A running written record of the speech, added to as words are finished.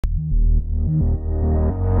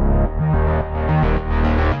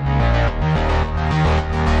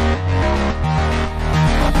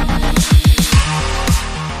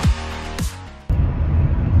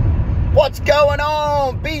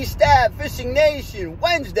Nation,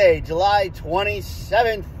 Wednesday, July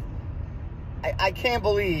 27th. I can't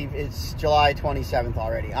believe it's July 27th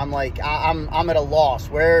already. I'm like, I'm at a loss.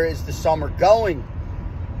 Where is the summer going?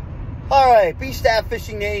 All right, B Stav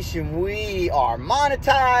Fishing Nation, we are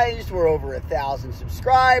monetized. We're over 1,000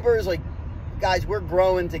 subscribers. Like, guys, we're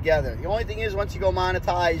growing together. The only thing is, once you go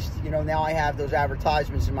monetized, you know, now I have those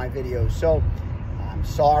advertisements in my videos. So, I'm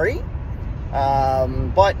sorry.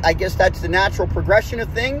 But I guess that's the natural progression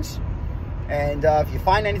of things. And if you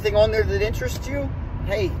find anything on there that interests you,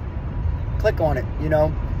 hey, click on it. You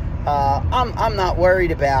know, I'm not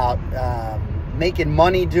worried about making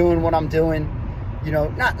money doing what I'm doing. You know,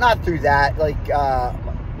 not through that. Like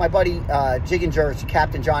my buddy Jig and Jerks,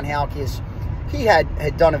 Captain John Halkias, he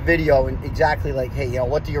had done a video and exactly like, hey, you know,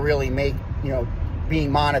 what do you really make? You know,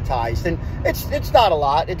 being monetized, and it's not a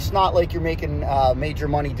lot. It's not like you're making major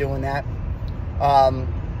money doing that.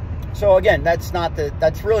 So again,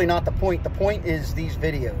 that's really not the point. The point is these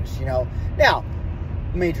videos, you know. Now,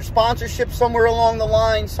 major sponsorship somewhere along the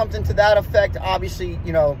line, something to that effect, obviously,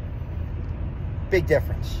 you know, big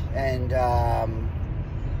difference. And,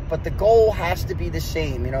 but the goal has to be the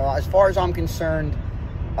same, you know, as far as I'm concerned.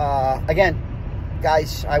 Again,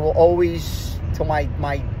 guys, I will always, till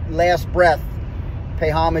my last breath, pay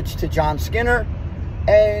homage to John Skinner.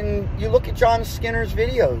 And you look at John Skinner's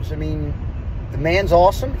videos, I mean, the man's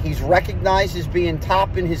awesome. He's recognized as being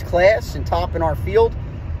top in his class and top in our field.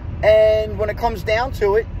 And when it comes down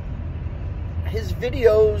to it, his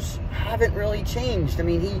videos haven't really changed. I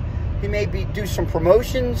mean, he may do some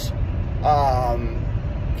promotions.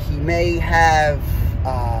 He may have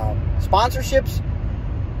sponsorships.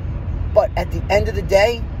 But at the end of the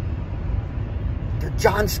day, they're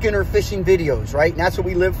John Skinner fishing videos, right? And that's what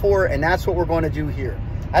we live for, and that's what we're going to do here.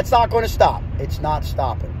 That's not going to stop. It's not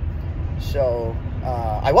stopping. So,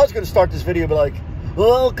 I was going to start this video, but like,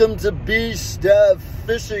 welcome to B Stav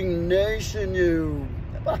Fishing Nation, you.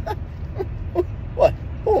 What?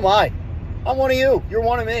 Who am I? I'm one of you. You're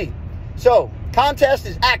one of me. So, contest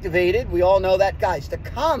is activated. We all know that, guys. The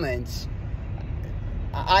comments,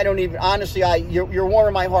 I don't even, honestly, you're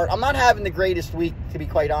warming my heart. I'm not having the greatest week, to be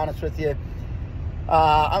quite honest with you.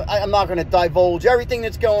 I'm not going to divulge everything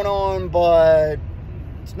that's going on, but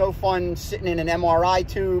it's no fun sitting in an MRI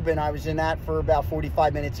tube, and I was in that for about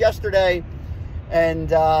 45 minutes yesterday.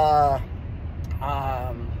 And so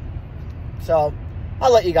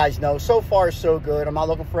I'll let you guys know. So far, so good. I'm not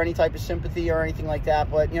looking for any type of sympathy or anything like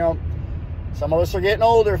that, but, you know, some of us are getting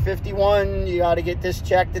older, 51. You got to get this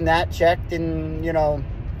checked and that checked, and, you know,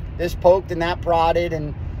 this poked and that prodded.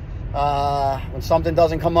 And when something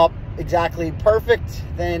doesn't come up exactly perfect,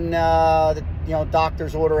 then, you know,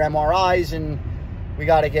 doctors order MRIs, and we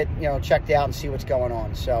got to get, you know, checked out and see what's going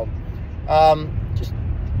on. So just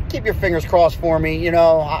keep your fingers crossed for me. You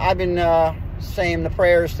know, I've been saying the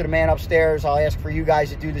prayers to the man upstairs. I'll ask for you guys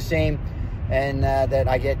to do the same, and that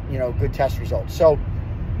I get, you know, good test results. So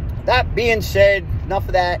that being said, enough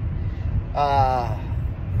of that.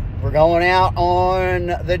 We're going out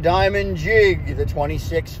on the Diamond Jig, the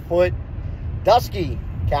 26-foot Dusky.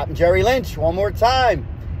 Captain Jerry Lynch, one more time.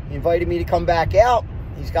 He invited me to come back out.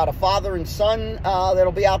 He's got a father and son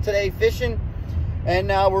that'll be out today fishing. And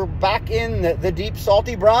we're back in the deep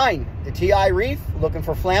salty brine, the TI Reef, looking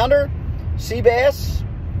for flounder, sea bass,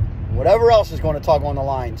 whatever else is going to tug on the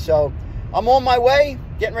line. So I'm on my way,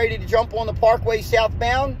 getting ready to jump on the Parkway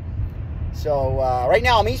southbound. So right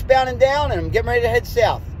now I'm eastbound and down, and I'm getting ready to head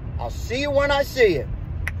south. I'll see you when I see you.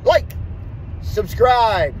 Like,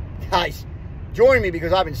 subscribe. Guys, join me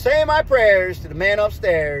because I've been saying my prayers to the man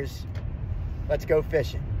upstairs. Let's go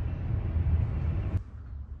fishing.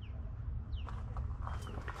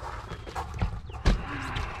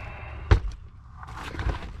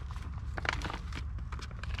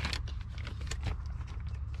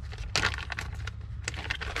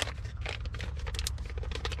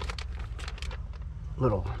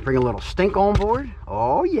 Bring a little stink on board.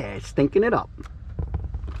 Oh yeah, stinking it up.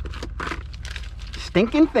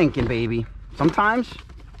 Stinking thinking, baby. Sometimes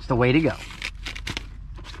it's the way to go.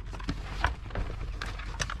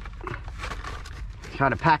 Try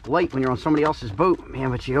to pack light when you're on somebody else's boat, man,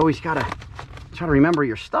 but you always gotta try to remember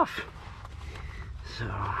your stuff.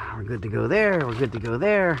 So we're good to go there. We're good to go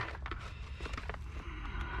there.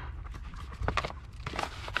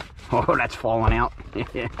 Oh, that's falling out.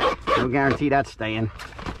 No guarantee that's staying.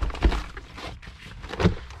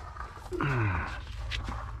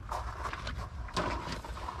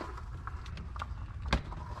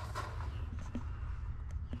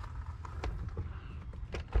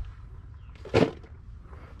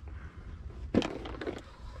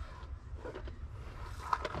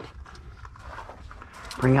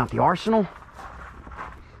 Bring out the arsenal.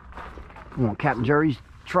 I'm on Captain Jerry's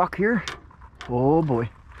truck here. Oh boy,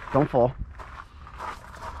 don't fall.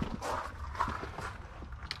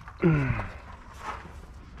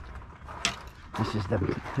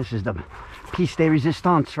 This is the piece de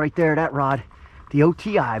resistance right there, that rod. The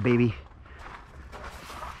OTI, baby.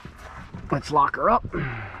 Let's lock her up.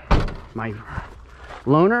 My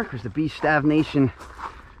loaner, because the B Stav Nation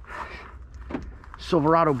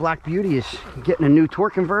Silverado Black Beauty is getting a new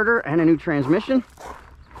torque converter and a new transmission.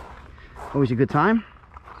 Always a good time.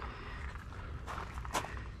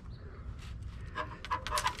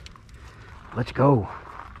 Let's go.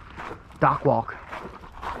 Dock walk.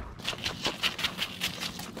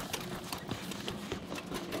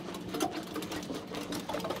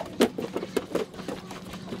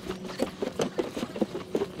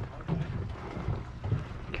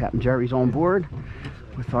 Captain Jerry's on board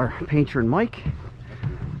with our painter and Mike.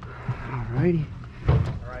 Alrighty.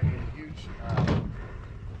 Alright, a huge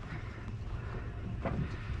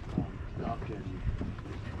duck and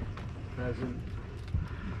pheasant.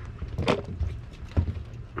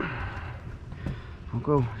 I'll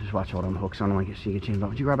go just watch all them hooks on them. I can see you change.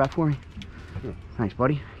 Would you grab that for me? Sure. Thanks,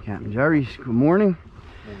 buddy. Captain Jerry's. Good morning.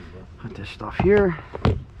 Put this stuff here.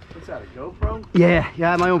 What's that, a GoPro? Yeah, I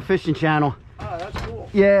have my own fishing channel. Oh, that's cool.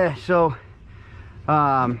 Yeah, so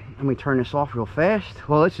let me turn this off real fast.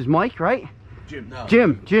 Well, this is Mike, right? Jim. No.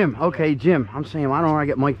 Jim. Okay, Jim. I'm saying I don't know where I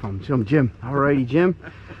get Mike from. So Jim. Alrighty, Jim.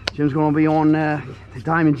 Jim's going to be on the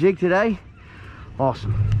Diamond Jig today.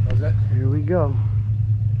 Awesome. How's that? Here we go.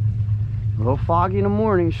 A little foggy in the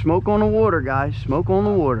morning. Smoke on the water, guys. Smoke on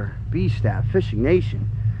the water. B Stav Fishing Nation.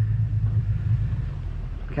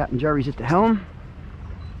 Captain Jerry's at the helm.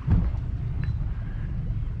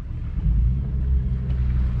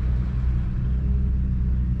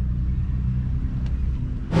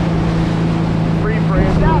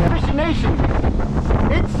 Fishing Nation.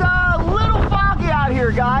 It's a little foggy out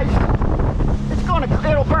here, guys.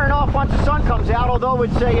 It'll burn off once the sun comes out, although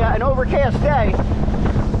it's an overcast day.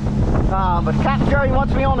 But Captain Jerry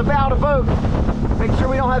wants me on the bow of the boat. Make sure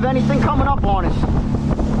we don't have anything coming up on us.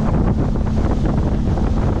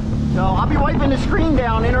 So I'll be wiping the screen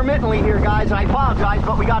down intermittently here, guys. I apologize,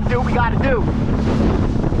 but we got to do what we got to do.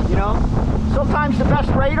 You know, sometimes the best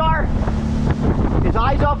radar is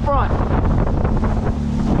eyes up front.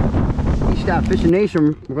 B Stav Fishing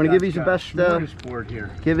Nation, we're going to give these the best,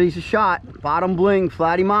 give these a shot. Bottom bling,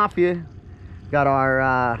 Flatty Mafia. Got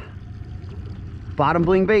our bottom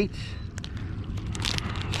bling baits.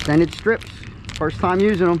 Extended strips, first time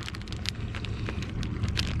using them.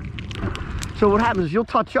 So what happens is you'll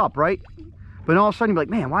touch up, right? But all of a sudden you'll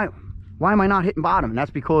be like, man, why am I not hitting bottom? And that's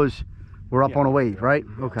because we're up on a wave, right?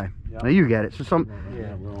 Okay, now you get it. So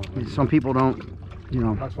some people don't, you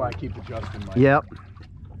know. That's why I keep adjusting my... Yep.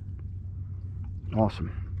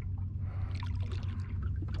 Awesome.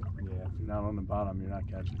 Yeah, if you're not on the bottom, you're not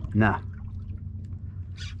catching them. Nah.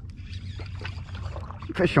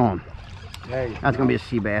 Fish on. Hey, that's gonna be a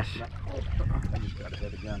sea bass. I just got a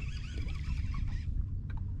hit again.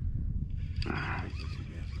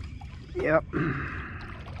 Yep.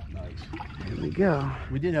 Nice. Here we go.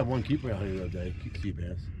 We did have one keeper out here the other day, sea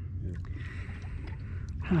bass.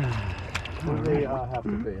 Yeah. What do they have to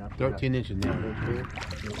be? 13 inches now.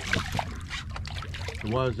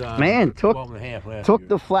 It was man, 12 and a half last took year.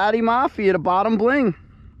 the Flatty Mafia to bottom bling.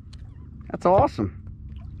 That's awesome.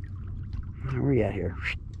 Where are we at here?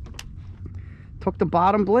 Took the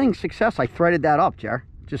bottom bling. Success. I threaded that up, Jer.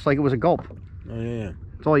 Just like it was a gulp. Oh, yeah.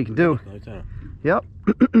 That's all you can do. Nice, huh? Yep.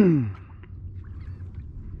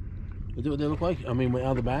 Is that what they look like? I mean, out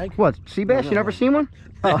of the bag? What? Sea bass? You never seen one?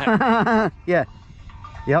 Oh. Yeah.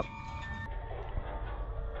 Yep.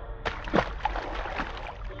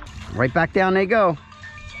 Right back down they go.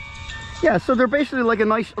 Yeah, so they're basically like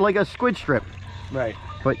a squid strip. Right.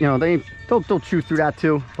 But you know, they'll chew through that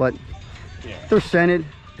too. But yeah, they're scented.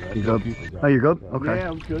 Yeah, you good? Oh, you're good? Okay. Yeah,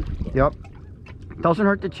 I'm good. Yep. Doesn't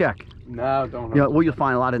hurt to check. No, don't hurt. Yeah, well, you'll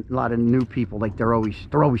find a lot of new people, like they're always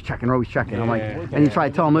checking. I'm like, and you try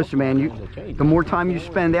to tell them, listen, man, the more time you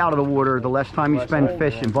spend out of the water, the less time you spend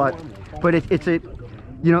fishing. But it's a,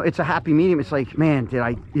 you know, it's a happy medium. It's like, man,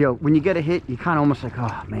 when you get a hit, you kind of almost like,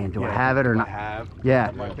 oh man, do I have it or not?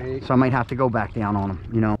 Yeah. So I might have to go back down on them,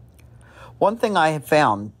 you know. One thing I have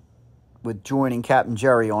found with joining Captain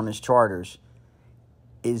Jerry on his charters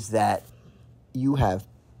is that you have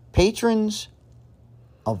patrons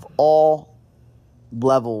of all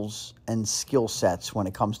levels and skill sets when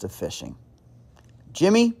it comes to fishing.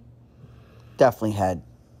 Jimmy definitely had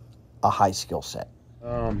a high skill set.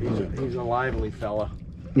 He's a lively fella.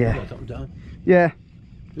 Yeah. Something down? Yeah.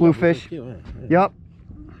 Bluefish. Yeah. Yep.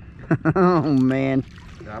 Oh man.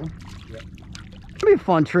 Got him? Yep. It'll be a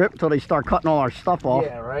fun trip until they start cutting all our stuff off.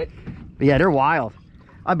 Yeah, right? But yeah, they're wild.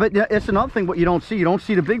 But it's another thing what you don't see. You don't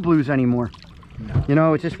see the big blues anymore. No. You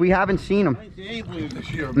know, it's just we haven't seen them. I ain't seen any blues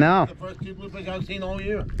this year. No. The first 2 bluefish I've seen all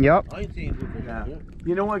year. Yep. I ain't seen bluefish this year.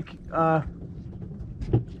 You know what? I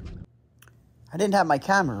didn't have my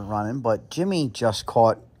camera running, but Jimmy just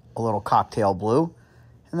caught a little cocktail blue,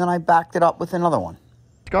 and then I backed it up with another one.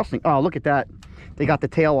 Disgusting. Oh, look at that. They got the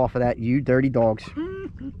tail off of that, you dirty dogs.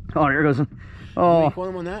 Oh, there goes. Oh. You caught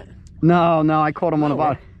him on that? No, I caught him on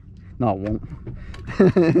about. No, it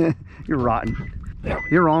won't. You're rotten.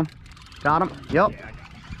 You're wrong. Got him. Yep.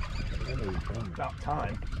 About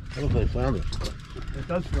time. That looks like Flounder. It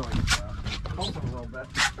does feel like pulsing a little bit.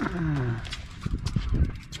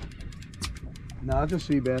 No, it's a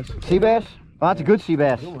sea bass. Sea bass? Oh, that's a good sea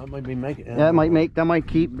bass. That might be making. Yeah, it might make. That might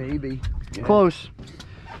keep. Maybe. Yeah. Close.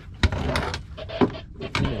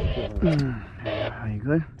 Yeah. Are you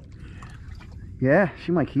good? Yeah,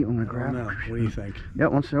 she might keep. I'm gonna grab it. What do you think? Yeah,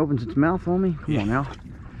 once it opens its mouth on me. Come on now.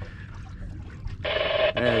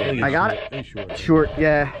 I got it. Short. Short,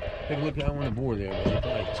 yeah. Take a look at that on the board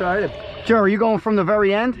there. Sorry. Joe, are you going from the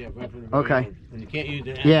very end? Yeah, right from the very Okay. end. And you can't use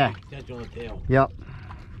the Yeah. extension on the tail. Yep.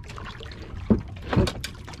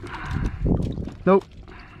 Nope.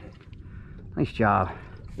 Nice job.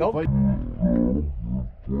 Nope.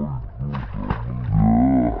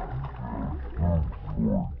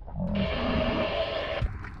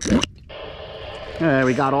 Yeah,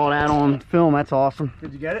 we got all that on film. That's awesome.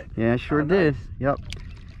 Did you get it? Yeah, sure Oh, did. nice. Yep.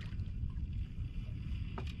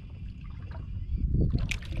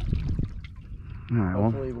 All right, well,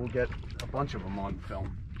 Hopefully we'll get a bunch of them on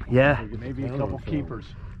film. yeah. Maybe a couple keepers.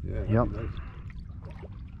 Yeah. Yep. Nice.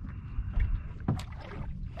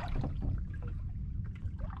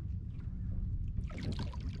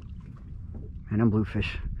 And them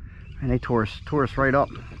bluefish. And they tore us right up.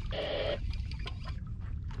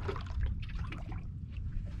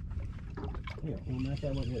 Yeah, well, not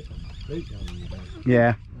that much hit. Straight down in the back.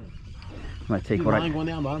 Yeah. I'm gonna take See what the line I. going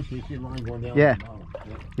down, bottom. You see the line going down. Yeah. at the bottom.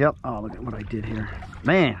 Yeah. Yep. Oh, look at what I did here.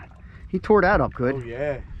 Man, he tore that up good. Oh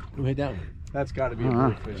yeah, Who hit that one? that's got to be a Uh-huh.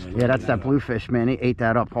 bluefish. Yeah, that's that bluefish, man. He ate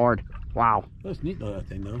that up hard. Wow. That's neat though, that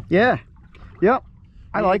thing though. Yeah. Yep.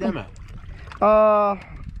 I Where like you him. get them at?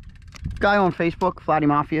 Guy on Facebook, Flatty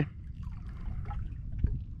Mafia.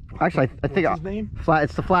 Actually, I think What's his name?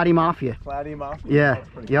 It's the Flatty Mafia. Flatty Mafia? Yeah. That's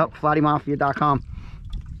pretty Yep. FlattyMafia.com.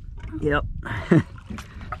 Yep.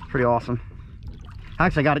 Pretty awesome.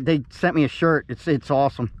 Actually, I got it. They sent me a shirt. It's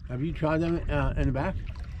awesome. Have you tried them in the back?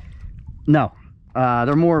 No,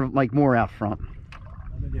 they're more out front.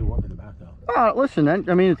 I think they work in the back though. Oh, listen, then.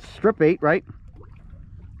 I mean, it's strip bait, right?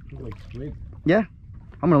 Look like straight. Yeah.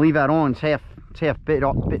 I'm gonna leave that on. It's half bit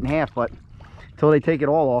in half, but until they take it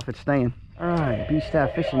all off, it's staying. All right, B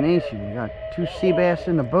Stav Fishing Nation. We got 2 sea bass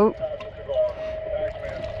in the boat.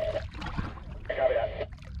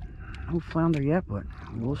 No flounder yet, but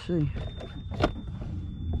we'll see.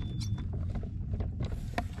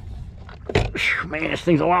 Man, this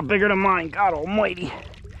thing's a lot bigger than mine. God almighty.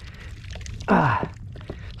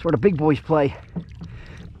 That's where the big boys play.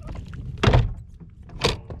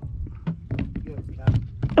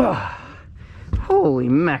 Holy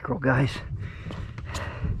mackerel, guys.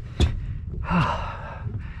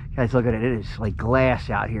 Guys, look at it. It is like glass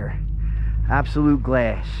out here. Absolute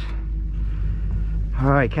glass. All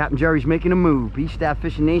right, Captain Jerry's making a move. B Stav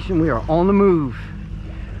Fishing Nation, we are on the move.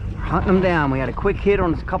 We're hunting them down. We had a quick hit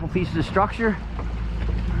on a couple pieces of structure.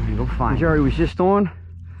 Go find Jerry was just on,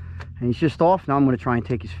 and he's just off. Now I'm going to try and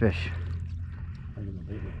take his fish. It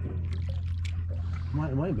might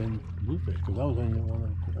have been bluefish because I was on the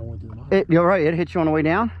one that went to the bottom. You're right. It hit you on the way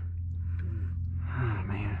down. Oh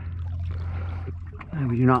man,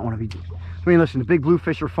 we do not want to be. I mean, listen, the big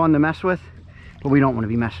bluefish are fun to mess with, but we don't want to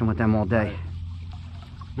be messing with them all day.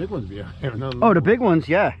 Big ones be out there. Oh, the big ones,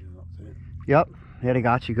 yeah. Yep. Yeah, they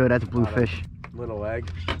got you good. That's a bluefish. Little egg.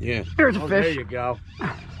 Yeah. There's a Oh, fish. there you go.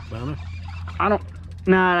 Flounder? I don't.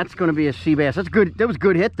 Nah, that's going to be a sea bass. That's good. That was a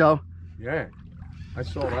good hit, though. Yeah, I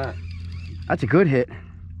saw that. That's a good hit.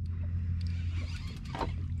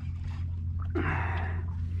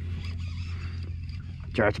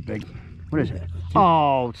 That's a big. What is it?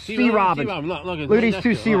 Oh, sea robin. Look at these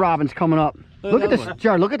 2 sea robins coming up. Look at this,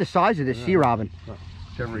 Jared. Look at the size of this sea robin. Did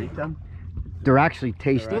you ever eat them? They're actually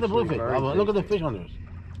tasty. Look at the bluefish. Look at the fish on those.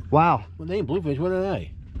 Wow, Well, they ain't bluefish. What are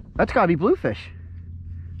they? that's got to be bluefish,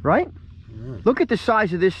 right? Look at the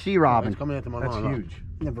size of this sea robin. It's coming after my That's line. huge.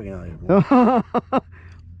 Never get out of here.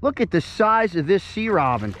 Look at the size of this sea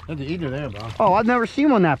robin. That's the eater there, bro. Oh, I've never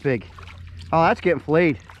seen one that big. Oh, that's getting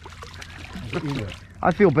filleted.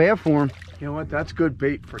 I feel bad for him. You know what? That's good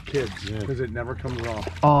bait for kids Yeah. because it never comes off.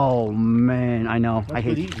 Oh man, I know. That's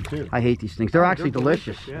good eating too. I hate these things. They're actually they're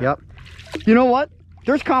delicious. delicious, Yep. You know what?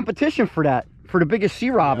 There's competition for that, for the biggest sea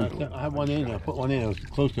robin. Yeah, I had one in. I put one in. I was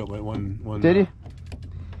close to it with one. Did you?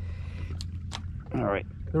 All right.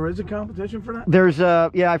 There is a competition for that? There's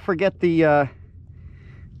yeah, I forget the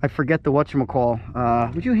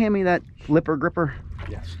whatchamacall. Would you hand me that lipper gripper?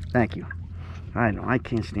 Yes. Thank you. I know, I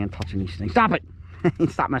can't stand touching these things. Stop it!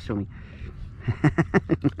 Stop messing with me.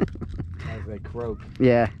 As they croak.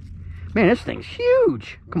 Yeah. Man, this thing's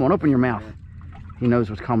huge. Come on, open your mouth. He knows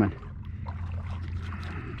what's coming.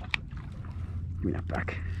 Give me that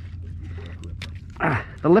back. Ah,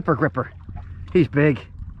 the lipper gripper. He's big.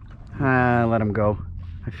 Let him go.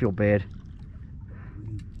 I feel bad.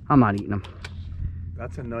 I'm not eating him.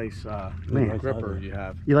 That's a nice Man. gripper you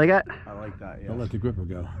have. You like that? I like that, yeah. Don't let the gripper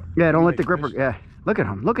go. Yeah, don't let the Big gripper. fish. Yeah. Look at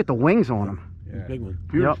him. Look at the wings on him. Yeah. Big one.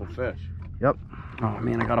 Beautiful fish. Yep. Oh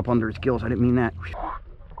man, I got up under his gills. I didn't mean that.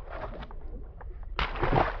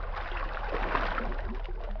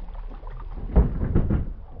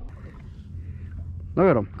 Look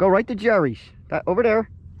at him. Go right to Jerry's. That over there.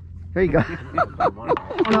 There you go.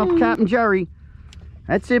 On up, Captain Jerry.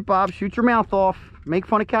 That's it, Bob. Shoot your mouth off. Make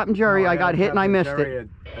fun of Captain Jerry. I got hit and I missed it.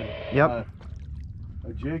 Yep.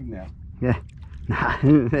 A jig now. Yeah.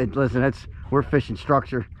 Listen, we're fishing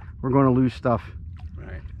structure. We're going to lose stuff.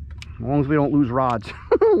 Right. As long as we don't lose rods.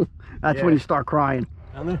 That's Yeah. when you start crying.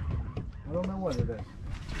 Down there? I don't know what it is.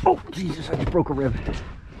 Oh, Jesus, I just broke a rib.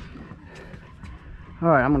 All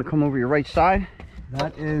right, I'm going to come over your right side.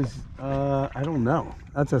 That is, I don't know.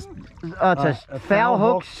 That's a It's a foul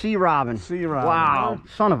hook sea robin. sea robin. Wow,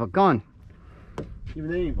 son of a gun. Even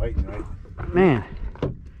they ain't biting right. Man.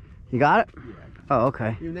 You got it? Oh,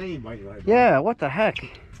 okay. Even they ain't biting right. Yeah, what the heck?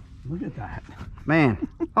 Look at that. Man.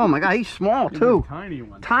 Oh my God, he's small He's too. a tiny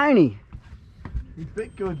one. Tiny. He's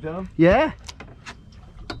bit good though. Yeah?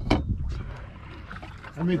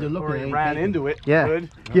 I mean, they're looking Or at he it. ran into it. Yeah. Good.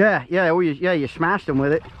 Yeah, yeah, oh, you smashed him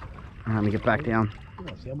with it. All right, let me get back down.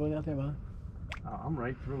 See how out there, man? Oh, I'm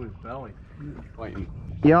right through his belly. Fighting.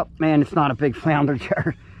 Yep, man, it's not a big flounder,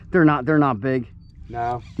 Jared. They're not big.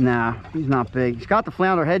 No. Nah, he's not big. He's got the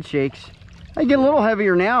flounder head shakes. They get a little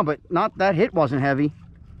heavier now, but not that hit wasn't heavy.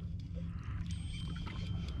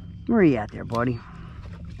 Where are you at there, buddy?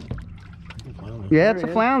 Yeah, it's a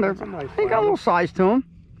flounder. That's a nice He got a little size to him.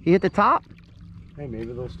 He hit the top. Hey,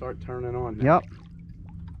 maybe they'll start turning on. Yep.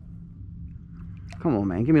 Come on,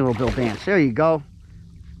 man. Give me a little Bill dance. There you go.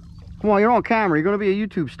 Come on, you're on camera. You're going to be a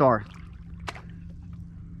YouTube star.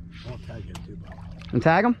 I'll tag it too, Bob. And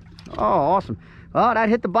tag him? Oh, awesome. Oh, that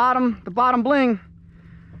hit the bottom bling.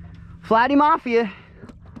 Flatty Mafia.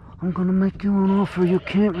 I'm going to make you an offer you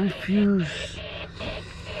can't refuse.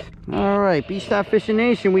 All right, B Stav Fishing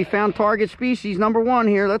Nation. We found target species #1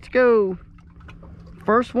 here. Let's go.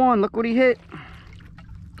 First one. Look what he hit.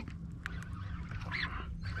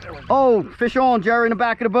 Oh, fish on, Jerry, in the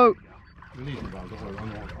back of the boat.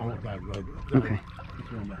 Okay.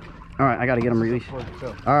 All right, I got to get him released.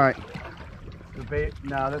 All right. The bait.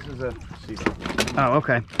 No, this is a sea. Oh,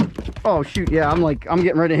 okay. Oh, shoot. Yeah, I'm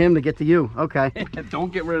getting rid of him to get to you. Okay.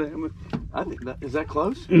 Don't get rid of him. I think is that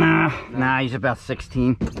close? Nah, he's about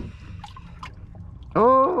 16.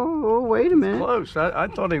 Oh, wait a minute. Close. I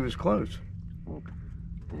thought he was close.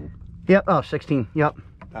 Yep. Oh, 16. Yep.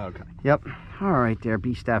 Okay. Yep. All right there,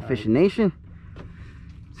 B Stav Fishing Nation.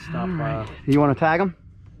 Stop. You want to tag him?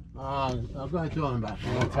 I'll go ahead and throw him back.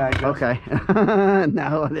 Tag him. Okay.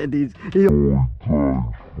 No, these.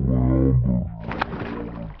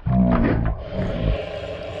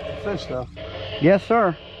 Fish stuff. Yes,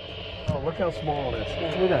 sir. Oh, look how small it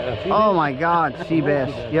is. Look at that. Oh my God, sea bass.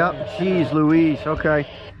 Yep. Jeez Louise. Okay.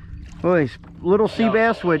 Boy, little sea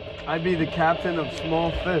bass with. I'd be the captain of small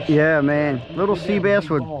fish. Yeah, man. Little sea bass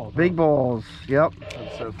with big balls. Yep.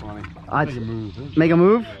 That's so funny. I'd Make a move. make a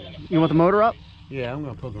move. You want the motor up? Yeah, I'm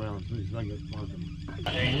gonna poke around. Please, I get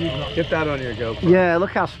Get that on your GoPro. Yeah. Look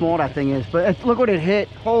how small that thing is. But look what it hit.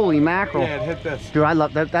 Holy mackerel. Yeah, it hit this. Dude, I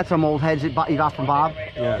love that. That's some old heads that you got from Bob.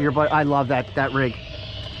 Yeah. I love that rig.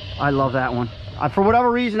 I love that one. For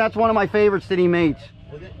whatever reason, that's one of my favorites that he makes.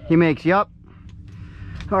 Yep.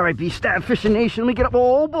 All right, B Stav Fishing Nation. Let me get up.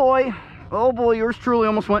 Oh boy. Oh boy, yours truly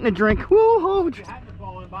almost went in a drink. Woo-hoo.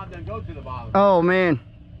 Oh man.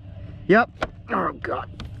 Yep. Oh God,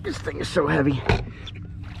 this thing is so heavy.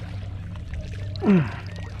 Whew.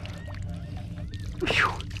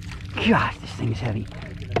 Gosh, this thing is heavy.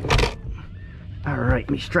 All right, let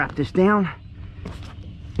me strap this down.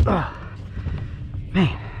 Oh,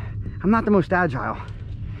 man, I'm not the most agile.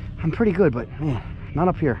 I'm pretty good, but man, not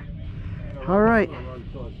up here. All right.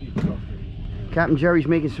 Captain Jerry's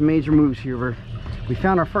making some major moves here. We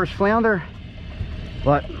found our first flounder,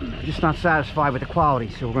 but just not satisfied with the quality,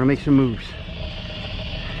 so we're gonna make some moves.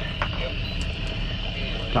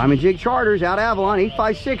 Diamond Jig Charters out Avalon,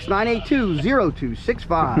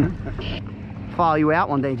 856-982-0265. Follow you out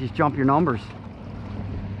one day and just jump your numbers.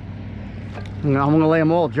 I'm gonna lay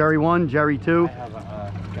them all. Jerry 1, Jerry 2. I have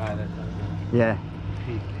a guy that does it. Yeah.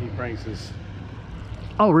 He brings his.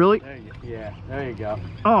 Oh, really? There you go.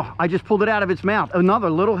 Oh, I just pulled it out of its mouth. Another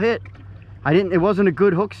little hit. It wasn't a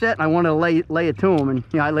good hook set. I wanted to lay it to him, and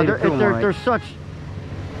yeah, I laid it to him. They're such.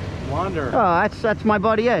 Flounder. Oh, that's my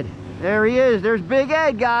buddy Ed. There he is. There's Big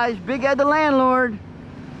Ed, guys. Big Ed the landlord.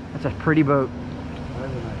 That's a pretty boat.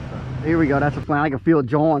 That's a nice boat. Here we go. That's a flounder. I can feel it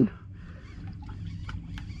jawing.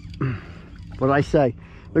 What did I say?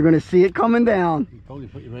 They're going to see it coming down. You totally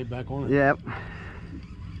put you right back on it. Yep.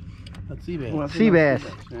 That's sea bass. Well, Sea bass.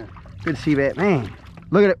 Yeah. Good sea bass. Man,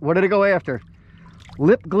 look at it. What did it go after?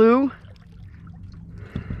 Lip glue.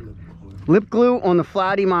 Lip glue on the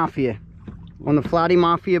Flouty Mafia. On the Flouty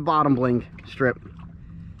Mafia bottom bling strip.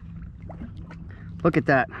 Look at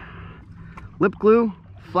that. Lip glue,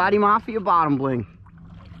 Flouty Mafia bottom bling.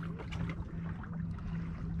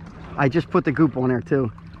 I just put the goop on there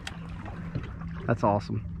too. That's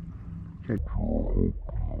awesome. Here.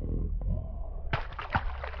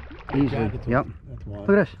 Easily. Yep. Look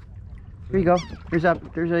at this. Here you go. There's a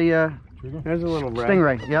There's a little red.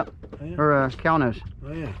 stingray. Yep. Oh, yeah. Or cow nose.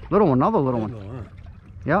 Oh, yeah. Little one, another little one. Huh?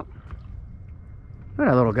 Yep. Look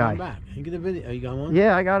at that little guy. Come back. You get a video. Oh, you got one?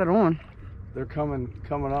 Yeah, I got it on. They're coming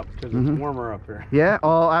up because it's warmer up here. Yeah,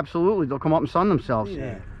 oh, absolutely. They'll come up and sun themselves.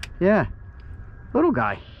 Yeah. Yeah. Little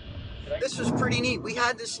guy. This was pretty neat. We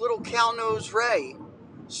had this little cow nose ray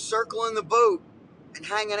circling the boat and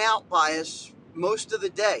hanging out by us most of the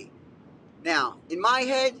day. Now, in my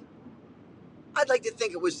head, I'd like to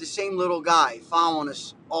think it was the same little guy following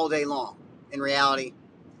us all day long. In reality,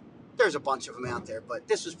 there's a bunch of them out there, but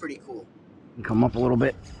this was pretty cool. Come up a little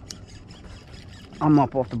bit. I'm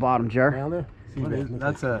up off the bottom, Jer. Flounder?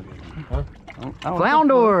 That's a. Huh?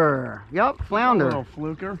 Flounder. Yep, flounder. A little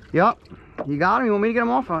fluker. Yep. You got him? You want me to get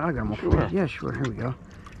him off? I got him off. Sure. Yeah, sure. Here we go.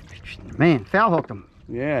 Man, foul hooked him.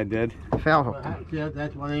 Yeah, I did. Foul hooked him. Yeah,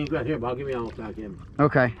 that's one thing you got here, but I'll give you all back in.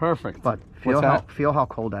 Okay. Perfect. But What's that? feel how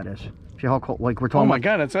cold that is. Feel how cold. Like we're talking. Oh my about,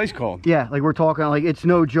 God, it's ice cold. Yeah, like we're talking. Like it's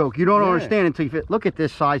no joke. You don't Yeah. understand until you look at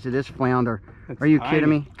this size of this flounder. It's Are you tiny. kidding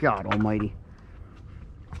me? God Almighty.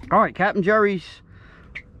 All right, Captain Jerry's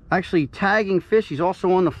actually tagging fish. He's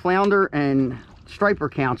also on the Flounder and Striper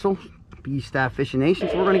Council, B Stav Fishing Nation.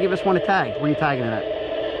 So we're going to give this one a tag. Where are you tagging it at?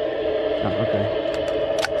 Oh,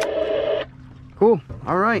 okay. Cool.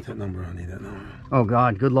 All right. That number, I need that number. Oh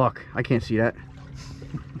God, good luck. I can't see that.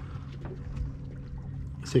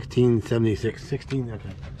 1676. 16. Okay.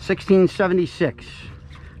 1676.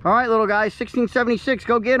 All right, little guys. 1676.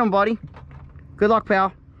 Go get him, buddy. Good luck,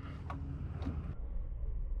 pal.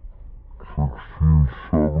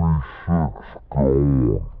 1676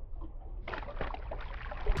 Gulp.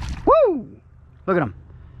 Woo! Look at him.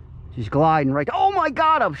 He's gliding right. Oh my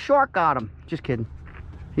God, a shark got him. Just kidding.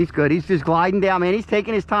 He's good. He's just gliding down, man. He's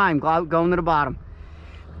taking his time, going to the bottom.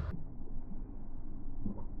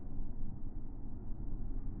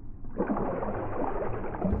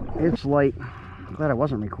 It's late. I'm glad I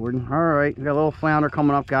wasn't recording. All right, we got a little flounder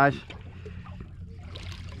coming up, guys.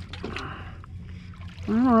 I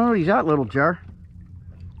don't know where he's at, little Jer.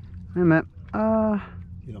 Wait a minute.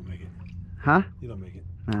 You don't make it. Huh? You don't make it.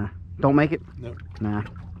 Nah. Don't make it? Nope. Nah.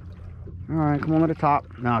 All right, come on to the top.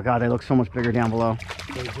 No, God, they look so much bigger down below.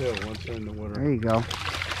 They do once they're in the water. There you go.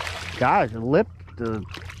 Guys, the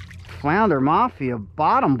Flounder Mafia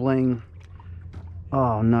bottom bling.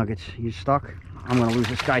 Oh, nuggets. You stuck? I'm going to lose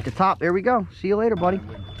this guy at the top. There we go. See you later, buddy.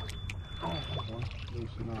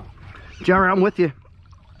 Jerry, I'm with you.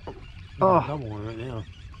 Oh. Double one right now.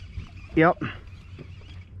 Yep.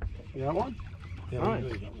 You got one? Yeah, Nice. we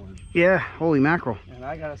really got one. Yeah, holy mackerel. And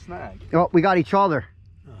I got a snag. Oh, we got each other.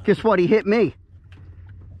 Guess what? He hit me.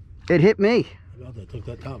 It hit me. I thought they took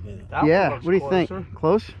that top in. That one Yeah, looks what do you closer. think?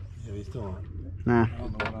 Close? Yeah, he's still on. Nah. I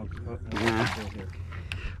don't know what else. Nah.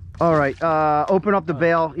 All right, open up the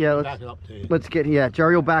bail. Yeah, Back it up to you. let's get, yeah,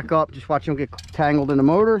 Jerry will back up. Just watch him get tangled in the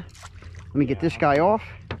motor. Let me get this guy off.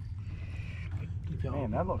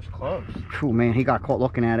 Man, that looks close. Oh man, he got caught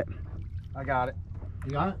looking at it. I got it.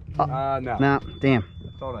 You got it? No. Nah, damn. I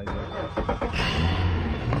thought I did.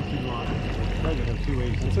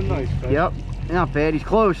 It's a nice fish. Yep, not bad. He's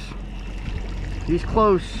close. He's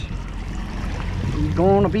close. He's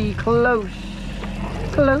gonna be close.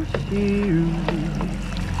 Close to you.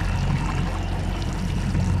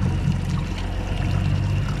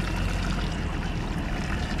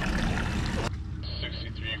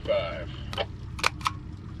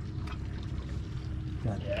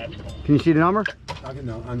 Can you see the number? I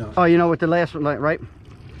know. Oh, you know what the last one, right?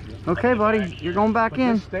 Okay, buddy, you're going back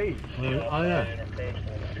in. Stayed. Oh yeah.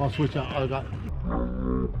 I'll switch out. I got.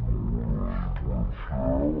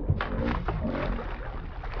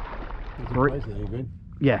 Prices, are good?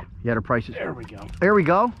 Yeah, the prices. There we go. There we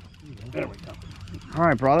go. There we go. All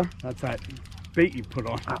right, brother. That's that bait you put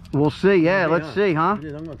on. We'll see. Yeah, let's see, huh?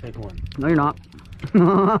 I'm gonna take one. No, you're not. That's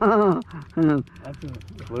a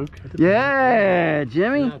Fluke. Yeah,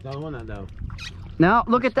 Jimmy. Yeah, that one, though. Now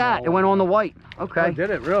look at that. It went on the white. Okay. Oh,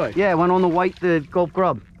 did it really? Yeah, it went on the white, the Gulp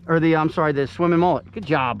Grub, or the the swimming mullet. Good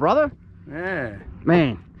job, brother. Yeah.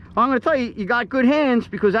 Man, well, I'm gonna tell you, you got good hands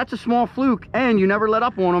because that's a small fluke, and you never let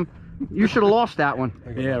up on them. You should have lost that one.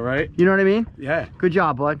 Yeah, right? You know what I mean? Yeah. Good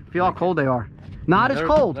job, bud. Feel how cold they are. Not as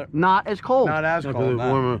cold. Not as cold. Not as Not cold.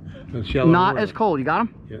 warmer. Not as cold. You got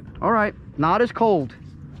them? Yeah. All right. Not as cold.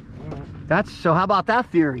 That's so. How about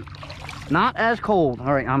that theory? Not as cold.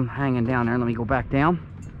 All right. I'm hanging down there. Let me go back down.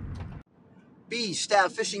 B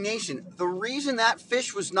Stav Fishing Nation. The reason that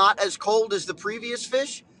fish was not as cold as the previous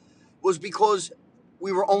fish was because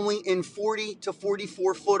we were only in 40 to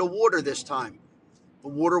 44 foot of water this time. The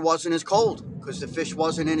water wasn't as cold because the fish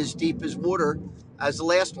wasn't in as deep as water as the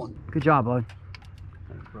last one. Good job, bud.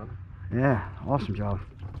 Thanks, brother. Yeah, awesome job.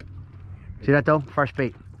 See that though? Fresh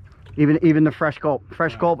bait. Even the fresh gulp.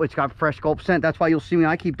 Fresh gulp, it's got fresh gulp scent. That's why you'll see me.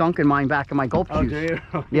 I keep dunking mine back in my gulp juice. Do you?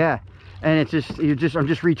 Yeah. And it's I'm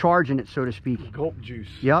just recharging it, so to speak. Gulp juice.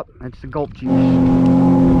 Yep, that's the gulp juice.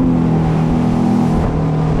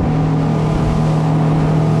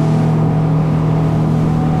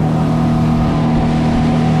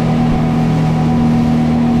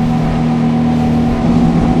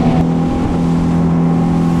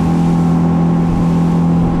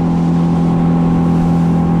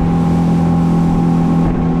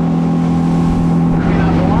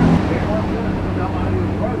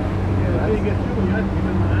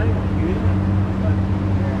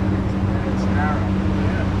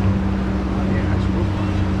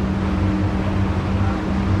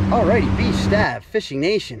 Alrighty, B Stav Fishing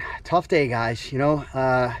Nation. Tough day, guys. You know,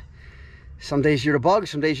 some days you're the bug,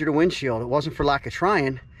 some days you're the windshield. It wasn't for lack of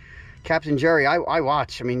trying. Captain Jerry, I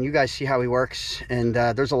watch. I mean, you guys see how he works, and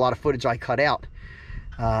there's a lot of footage I cut out.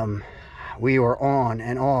 We were on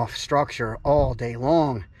and off structure all day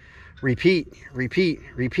long. Repeat,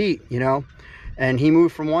 you know. And he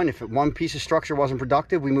moved from one. If one piece of structure wasn't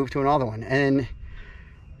productive, we moved to another one. And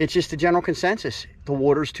it's just a general consensus. The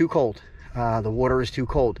water's too cold. The water is too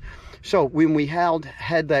cold. So when we had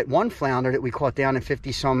that one flounder that we caught down in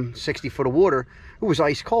 60 foot of water, it was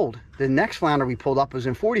ice cold. The next flounder we pulled up was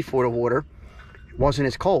in 40 foot of water. It wasn't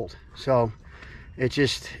as cold. So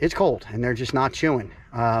it's cold and they're just not chewing.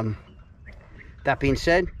 That being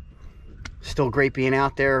said, still great being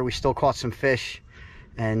out there. We still caught some fish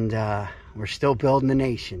and we're still building the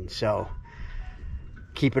nation. So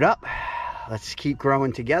keep it up. Let's keep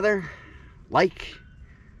growing together. Like,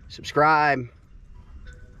 subscribe,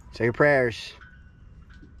 say your prayers,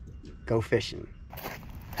 go fishing.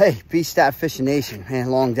 Hey, B Stav Fishing Nation.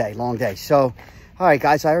 Man, long day. So, all right,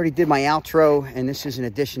 guys, I already did my outro, and this is an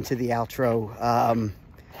addition to the outro.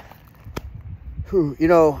 You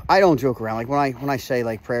know, I don't joke around. Like when I say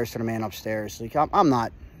like prayers to the man upstairs, like I'm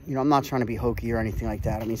not, you know, I'm not trying to be hokey or anything like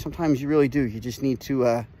that. I mean, sometimes you really do. You just need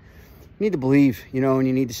to believe, you know, and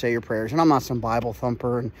you need to say your prayers. And I'm not some Bible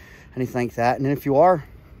thumper and anything like that. And if you are,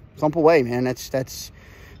 thump away, man. That's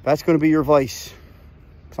going to be your vice.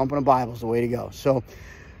 Thumping the Bible is the way to go. So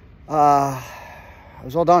I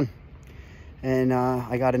was all done, and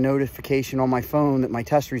I got a notification on my phone that my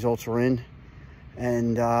test results were in,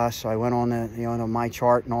 and so I went on the my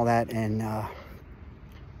chart and all that, and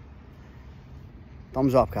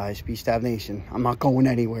thumbs up, guys. B Stav Nation. I'm not going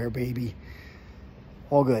anywhere, baby.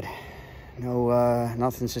 All good. No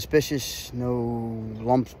nothing suspicious. No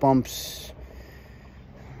lumps, bumps.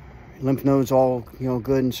 Lymph nodes all, you know,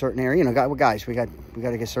 good in certain area. You know, guys, we got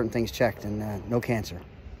to get certain things checked, and no cancer.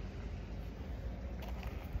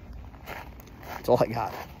 That's all I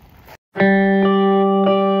got.